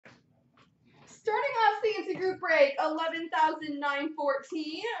group break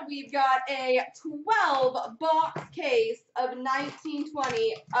 11,914. We've got a 12 box case of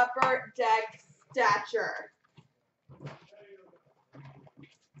 1920 Upper Deck Stature.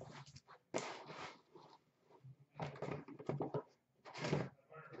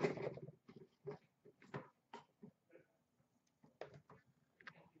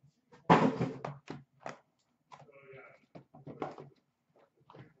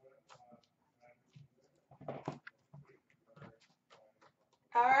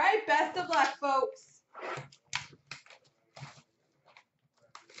 All right, best of luck, folks.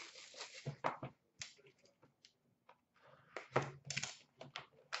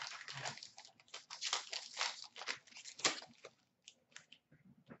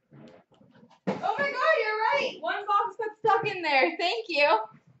 Oh my God, you're right. One box got stuck in there. Thank you.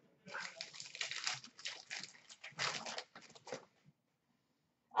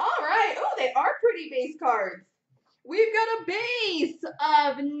 All right. Oh, they are pretty base cards. We've got a base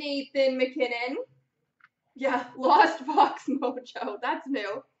of Nathan McKinnon. Yeah, Lost Box Mojo. That's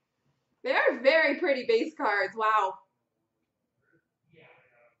new. They are very pretty base cards. Wow.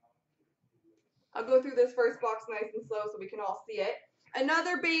 I'll go through this first box nice and slow so we can all see it.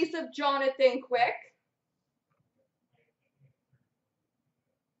 Another base of Jonathan Quick.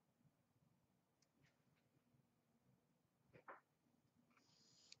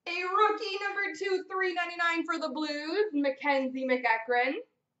 A rookie number 2, $3.99 for the Blues, Mackenzie McEachran.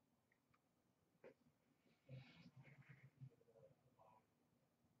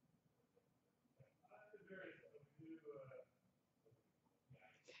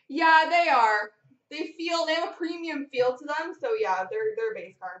 Yeah, they are. They have a premium feel to them, so yeah, they're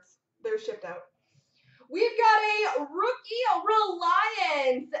base cards. They're shipped out. We've got a rookie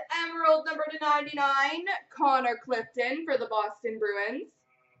Reliance Emerald number 299, Connor Clifton for the Boston Bruins.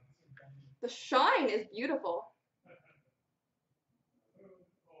 The shine is beautiful.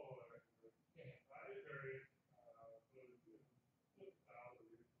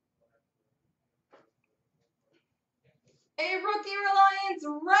 A rookie Reliance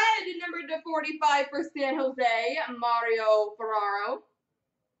red number 245 for San Jose, Mario Ferraro.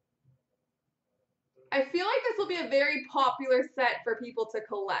 I feel like this will be a very popular set for people to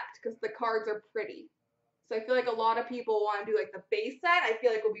collect because the cards are pretty. So I feel like a lot of people want to do like the base set. I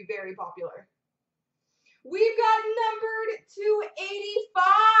feel like will be very popular. We've got numbered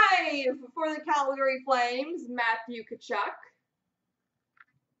 285 for the Calgary Flames, Matthew Tkachuk.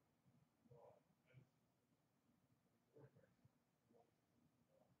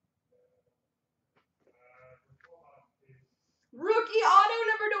 Rookie auto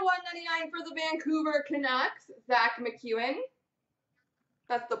number 199 for the Vancouver Canucks, Zach McEwen.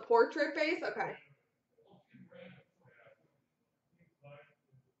 That's the portrait base? Okay.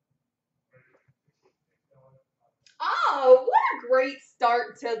 Oh, what a great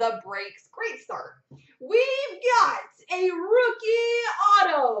start to the breaks. Great start. We've got a rookie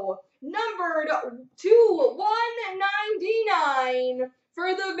auto numbered 2/199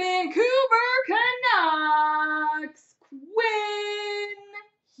 for the Vancouver Canucks, Quinn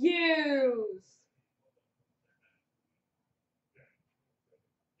Hughes.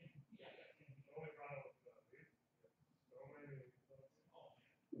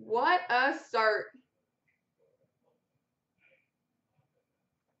 What a start.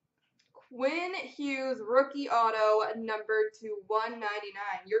 Quinn Hughes, rookie auto, number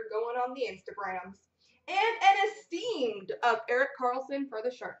 2/199. You're going on the Instagrams. And an esteemed of Erik Karlsson for the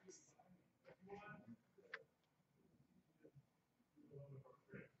Sharks.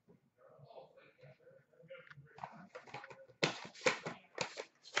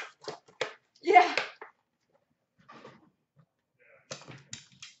 Yeah.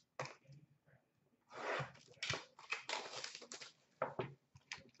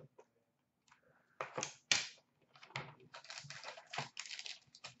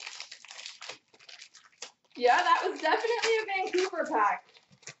 Yeah, that was definitely a Vancouver pack.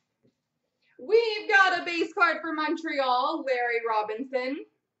 We've got a base card for Montreal, Larry Robinson.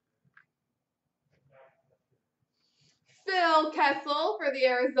 Phil Kessel for the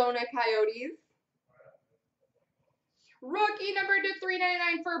Arizona Coyotes. Rookie number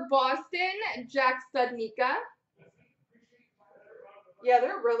 399 for Boston, Jack Studnicka. Yeah,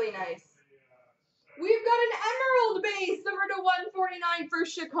 they're really nice. We've got an emerald base, number 149 for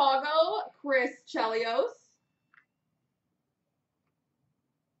Chicago, Chris Chelios.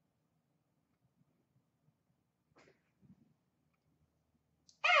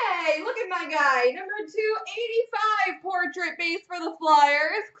 Hey, look at my guy, number 285 portrait base for the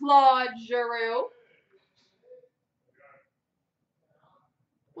Flyers, Claude Giroux.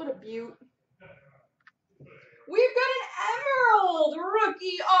 What a beaut. We've got an Emerald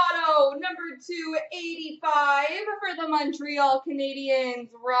rookie auto, number 285 for the Montreal Canadiens,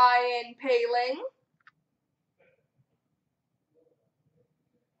 Ryan Poehling.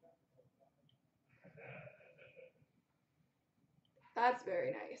 That's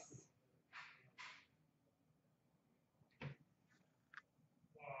very nice.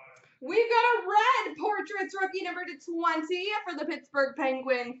 We've got a red Portraits rookie number 220 for the Pittsburgh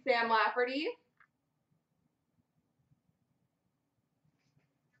Penguins, Sam Lafferty.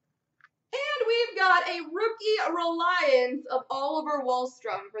 And we've got a rookie reliance of Oliver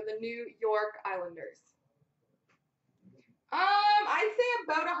Wahlstrom for the New York Islanders. I'd say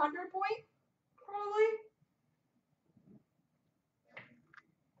about 100 point, probably.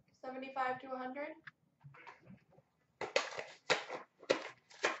 75 to 100.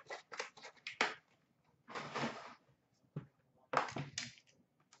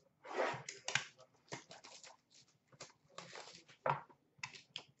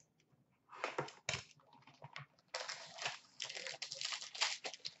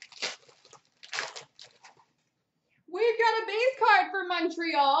 We've got a base card for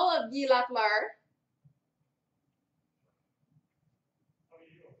Montreal of Guy Lafleur.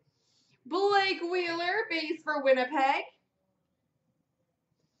 Blake Wheeler, base for Winnipeg.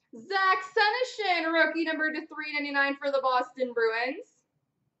 Zach Senyshyn, rookie number 399 for the Boston Bruins.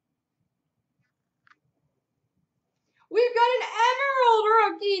 We've got an Emerald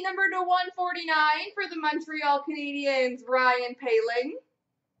rookie number 149 for the Montreal Canadiens, Ryan Poehling.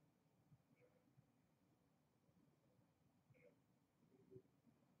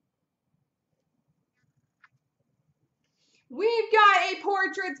 We've got a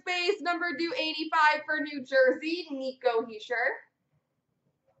Portraits base number 285 for New Jersey, Nico Hischier.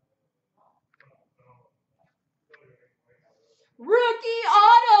 Rookie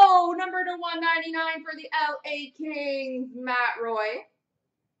auto number 199 for the LA Kings, Matt Roy.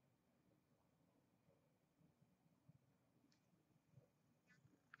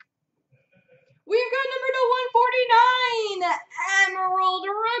 We've got number 149, Emerald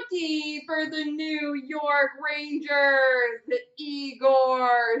rookie for the New York Rangers,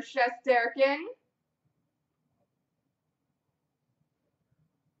 Igor Shesterkin.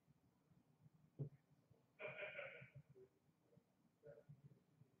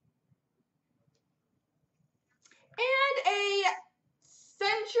 And a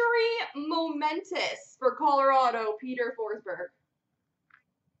Century Momentous for Colorado, Peter Forsberg.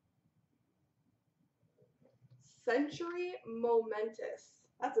 Century Momentous.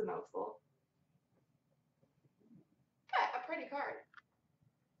 That's a mouthful. Yeah, a pretty card.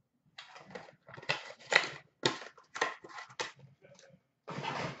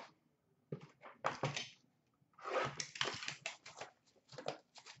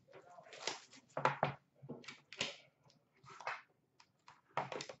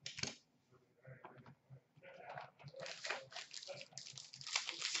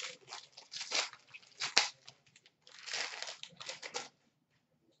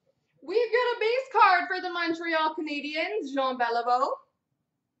 We've got a base card for the Montreal Canadiens, Jean Beliveau.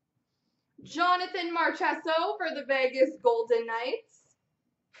 Jonathan Marchessault for the Vegas Golden Knights.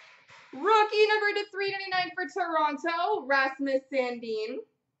 Rookie number 399 for Toronto, Rasmus Sandin.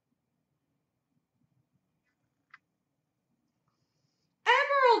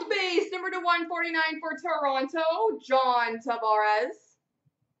 Emerald base number 149 for Toronto, John Tavares.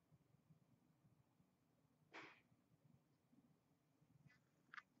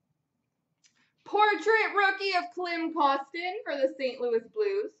 Portrait rookie of Klim Kostin for the St. Louis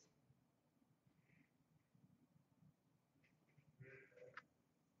Blues.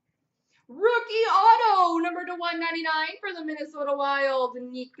 Rookie auto number 199 for the Minnesota Wild,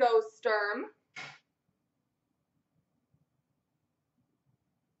 Nico Sturm.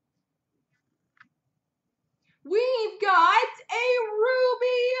 We've got a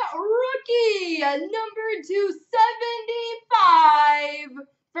Ruby rookie, number 275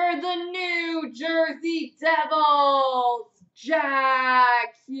 for the New Jersey Devils,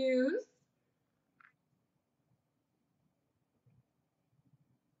 Jack Hughes.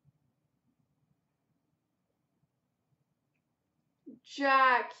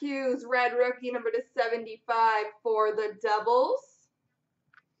 Jack Hughes, red rookie, number 75 for the Devils.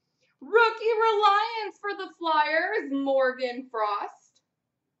 Rookie reliance for the Flyers, Morgan Frost.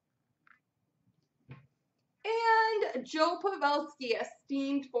 And Joe Pavelski,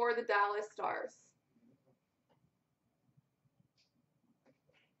 esteemed for the Dallas Stars.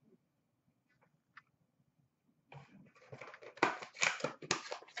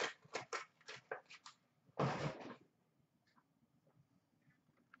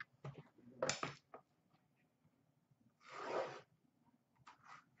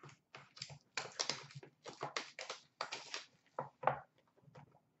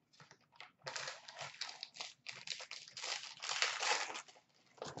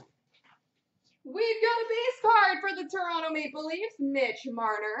 We've got a base card for the Toronto Maple Leafs, Mitch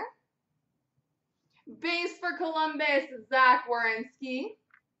Marner. Base for Columbus, Zach Werenski.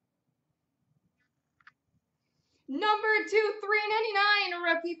 Number 2/399,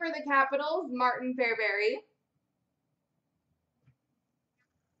 rookie for the Capitals, Martin Fairberry.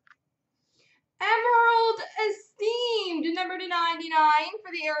 Emerald Esteemed, number 299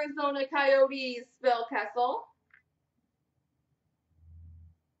 for the Arizona Coyotes, Phil Kessel.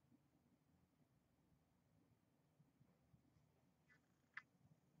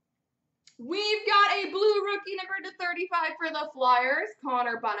 We've got a blue rookie number 235 for the Flyers,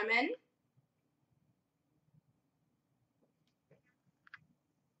 Connor Bunnaman.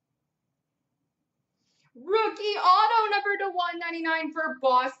 Rookie auto number 199 for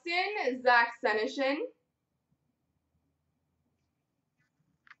Boston, Zach Senyshyn.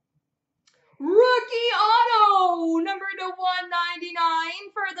 Rookie auto number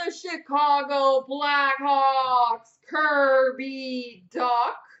 199 for the Chicago Blackhawks, Kirby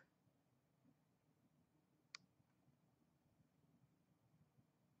Dach.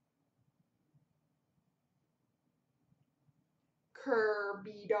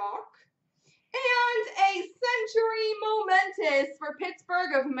 Kirby Dach. And a Century Momentous for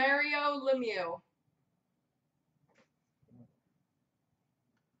Pittsburgh of Mario Lemieux.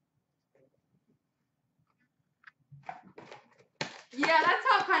 Yeah, that's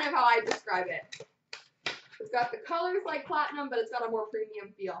kind of how I describe it. It's got the colors like platinum, but it's got a more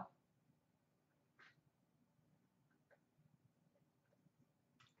premium feel.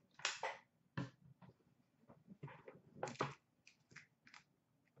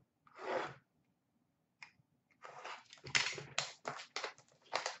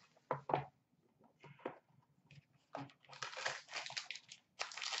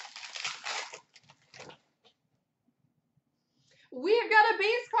 We've got a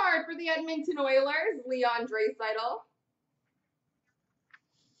base card for the Edmonton Oilers, Leon Draisaitl.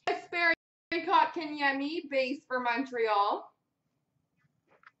 Jesperi Kotkaniemi, base for Montreal.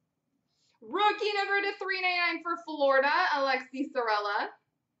 Rookie number 2/399 for Florida, Alexi Sorella.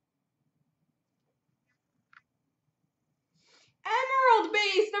 Emerald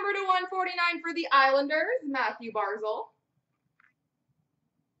base number 149 for the Islanders, Matthew Barzal.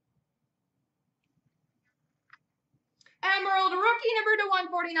 Emerald rookie number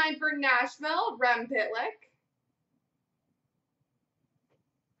 149 for Nashville, Rem Pitlick.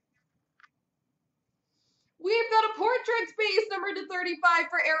 We've got a portrait base number 235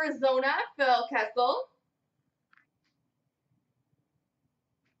 for Arizona, Phil Kessel.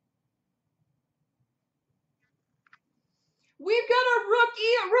 We've got a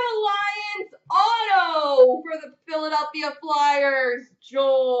rookie Reliance auto for the Philadelphia Flyers,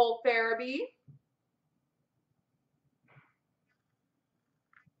 Joel Farabee.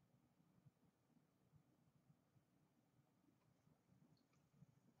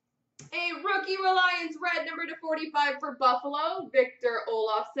 A rookie Reliance red number 245 for Buffalo, Victor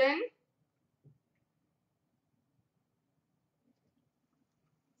Olofsson.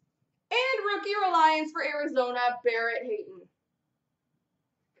 And rookie Reliance for Arizona, Barrett Hayton.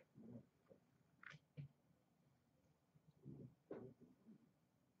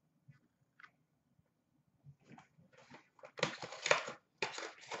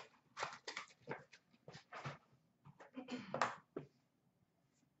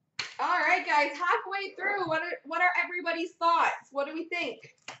 All right, guys, halfway through. What are everybody's thoughts? What do we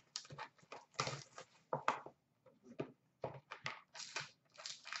think?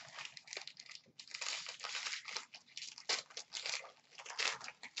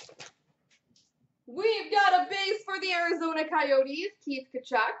 We've got a base for the Arizona Coyotes, Keith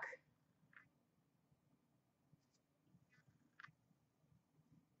Tkachuk.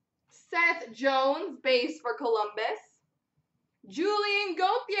 Seth Jones, base for Columbus. Julien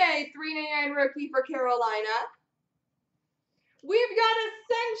Gauthier, 399 rookie for Carolina. We've got a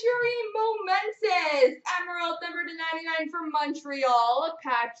Century Momentous, Emerald number 299 for Montreal,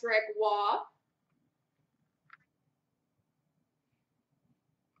 Patrick Waugh.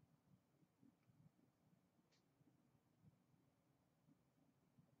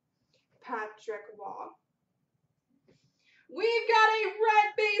 We've got a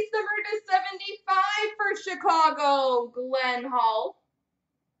red base number 275 for Chicago, Glenn Hall.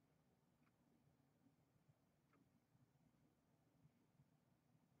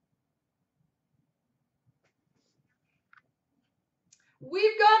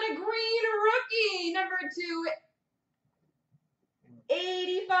 We've got a green rookie, number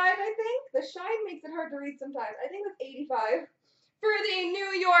 285, I think. The shine makes it hard to read sometimes. I think it's 85. For the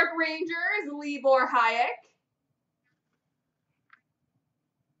New York Rangers, Libor Hayek.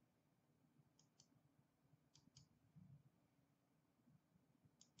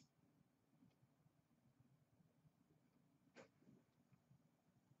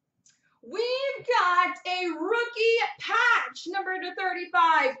 We've got a rookie patch, number to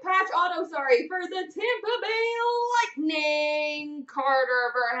 35, patch auto, sorry, for the Tampa Bay Lightning,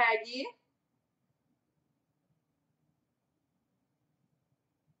 Carter Verhaeghe.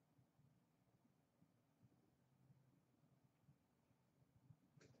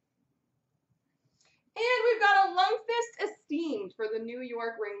 And we've got a Lundqvist Esteemed for the New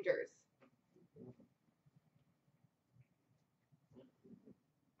York Rangers.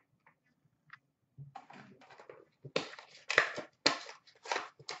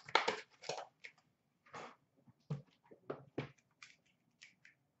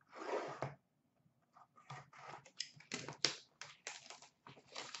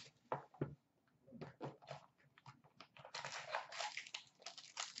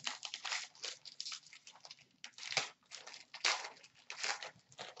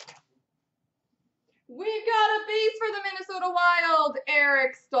 We've got a base for the Minnesota Wild,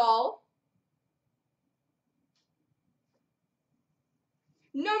 Eric Stahl.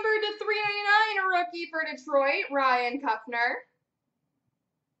 Number to 399, rookie for Detroit, Ryan Kuffner.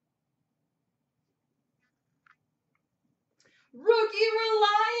 Rookie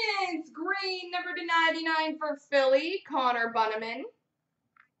Reliance, green, number to 99 for Philly, Connor Bunnaman.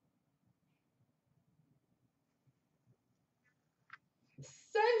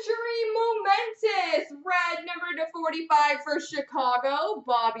 Century Momentous, red, number to 45 for Chicago,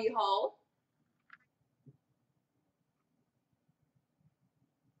 Bobby Hull.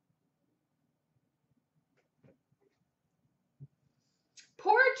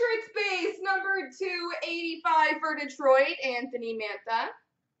 Portraits base, number 285 for Detroit, Anthony Mantha.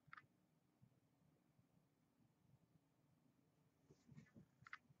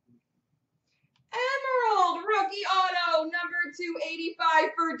 Emerald rookie auto, number 285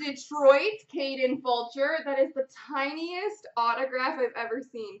 for Detroit, Caden Fulcher. That is the tiniest autograph I've ever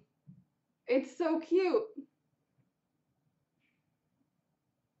seen. It's so cute.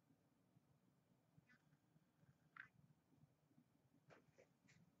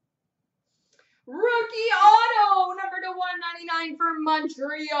 Rookie auto, number to 199 for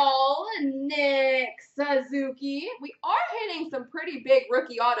Montreal, Nick Suzuki. We are hitting some pretty big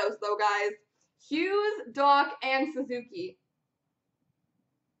rookie autos though, guys. Hughes, Doc, and Suzuki.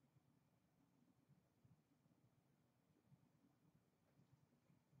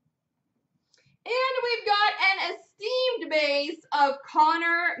 And we've got an esteemed base of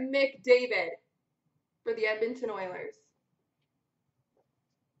Connor McDavid for the Edmonton Oilers.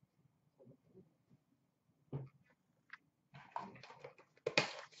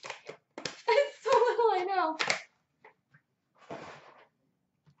 It's so little, I know.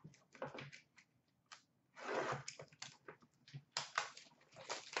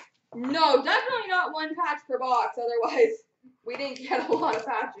 No, definitely not one patch per box, otherwise we didn't get a lot of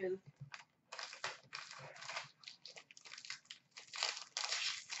patches.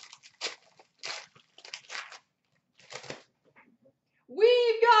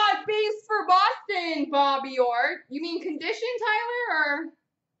 We've got base for Boston, Bobby Orr. You mean condition, Tyler, or?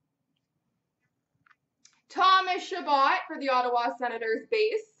 Thomas Chabot for the Ottawa Senators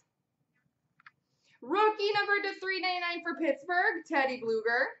base. Rookie number to 399 for Pittsburgh, Teddy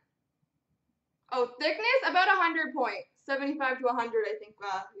Bluger. Oh, thickness, about 100 points. 75 to 100, I think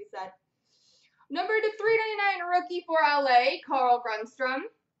we said. Number to 399, rookie for LA, Carl Grundstrom.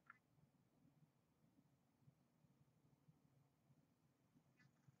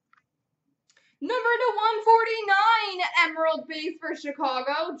 Number to 149, Emerald base for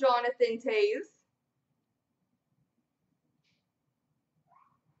Chicago, Jonathan Toews.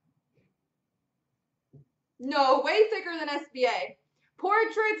 No, way thicker than SBA.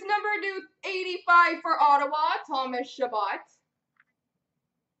 Portraits number to 85 for Ottawa, Thomas Chabot.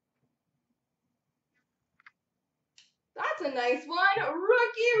 That's a nice one.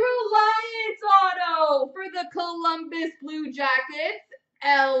 Rookie Reliance auto for the Columbus Blue Jackets,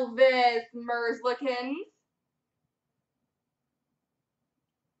 Elvis Merzlikins.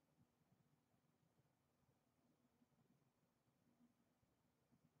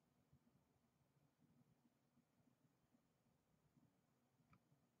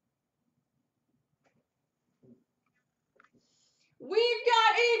 We've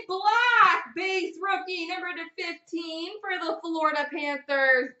got a black base rookie, number to 15 for the Florida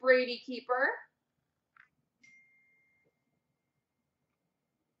Panthers, Brady Keeper.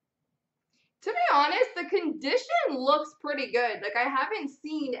 To be honest, the condition looks pretty good. Like, I haven't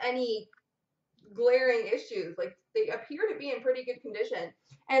seen any glaring issues. Like, they appear to be in pretty good condition.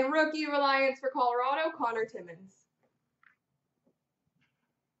 And rookie Reliance for Colorado, Connor Timmins.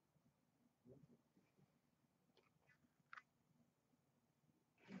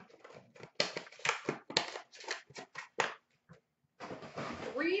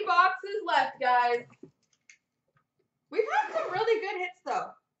 3 boxes left, guys. We've had some really good hits, though.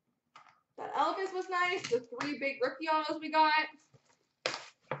 That Elvis was nice. The 3 big rookie autos we got.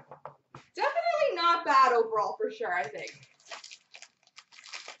 Definitely not bad overall, for sure, I think.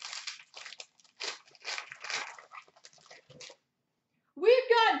 We've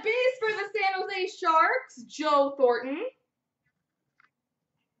got base for the San Jose Sharks, Joe Thornton.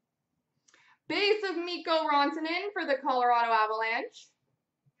 Base of Mikko Rantanen for the Colorado Avalanche.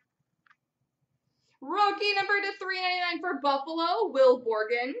 Rookie number to 399 for Buffalo, Will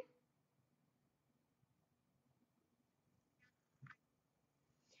Borgen.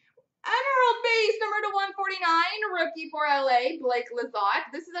 Emerald base number to 149, rookie for LA, Blake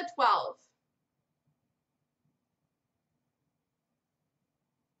Lizotte. This is a 12.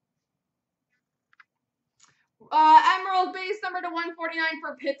 Emerald base number to 149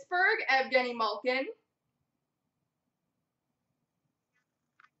 for Pittsburgh, Evgeny Malkin.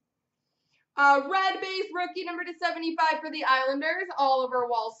 Red base rookie number to 75 for the Islanders, Oliver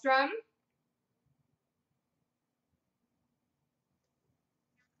Wahlstrom.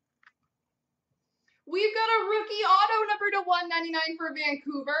 We've got a rookie auto number to 199 for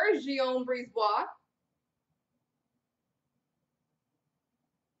Vancouver, Guillaume Brisebois.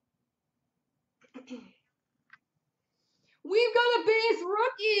 We've got a base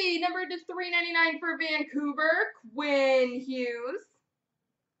rookie number to 399 for Vancouver, Quinn Hughes.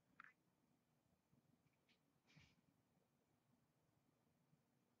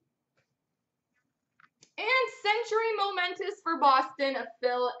 And Century Momentous for Boston,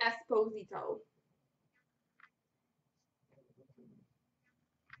 Phil Esposito.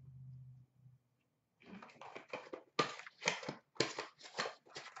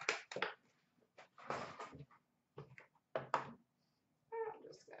 I'm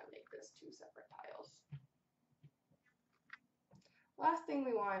just going to make this 2 separate tiles. Last thing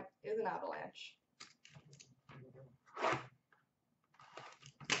we want is an avalanche.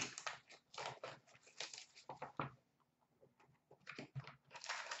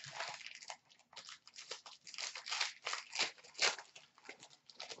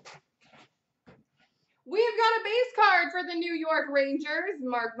 We've got a base card for the New York Rangers,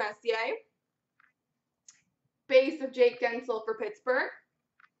 Mark Messier. Base of Jake Gensel for Pittsburgh.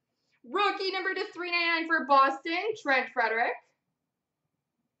 Rookie number to 399 for Boston, Trent Frederick.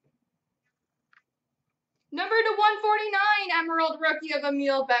 Number to 149, Emerald rookie of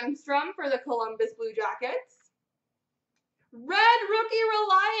Emil Bemstrom for the Columbus Blue Jackets. Red rookie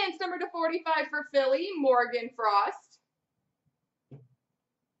Reliance, number to 45 for Philly, Morgan Frost.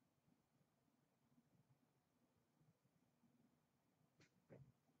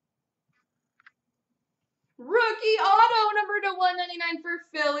 Rookie auto number to 199 for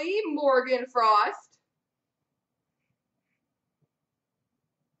Philly, Morgan Frost.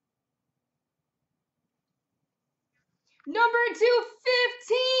 Number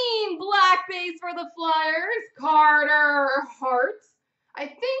 215, black base for the Flyers, Carter Hart. I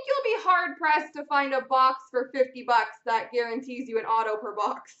think you'll be hard pressed to find a box for 50 bucks that guarantees you an auto per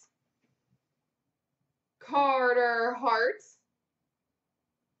box. Carter Hart.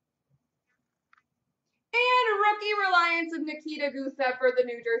 And rookie Reliance of Nikita Gusev for the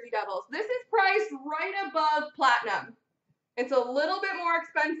New Jersey Devils. This is priced right above Platinum. It's a little bit more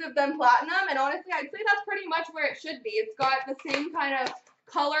expensive than Platinum, and honestly, I'd say that's pretty much where it should be. It's got the same kind of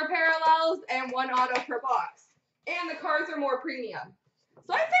color parallels and 1 auto per box. And the cards are more premium.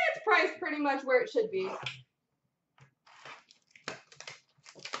 So I'd say it's priced pretty much where it should be.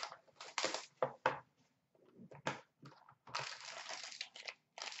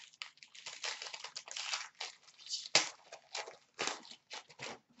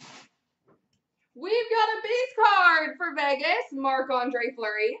 We've got a base card for Vegas, Marc-Andre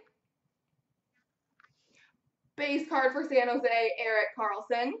Fleury. Base card for San Jose, Erik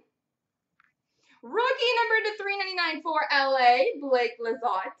Karlsson. Rookie number to 399 for LA, Blake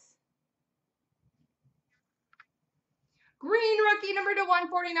Lizotte. Green rookie number to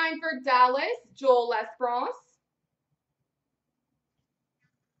 149 for Dallas, Joel L'Esperance.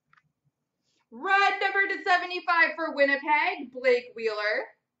 Red number to 75 for Winnipeg, Blake Wheeler.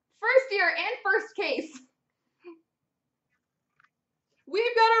 First year and first case.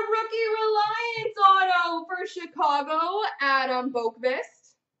 We've got a rookie Reliance auto for Chicago, Adam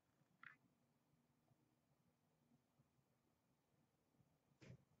Boqvist.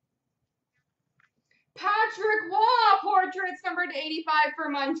 Patrick Waugh, portraits number to 85 for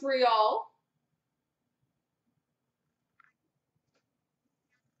Montreal.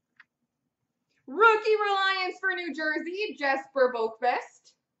 Rookie Reliance for New Jersey, Jesper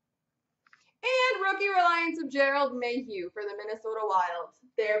Boqvist. And rookie Reliance of Gerald Mayhew for the Minnesota Wild.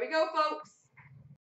 There we go, folks.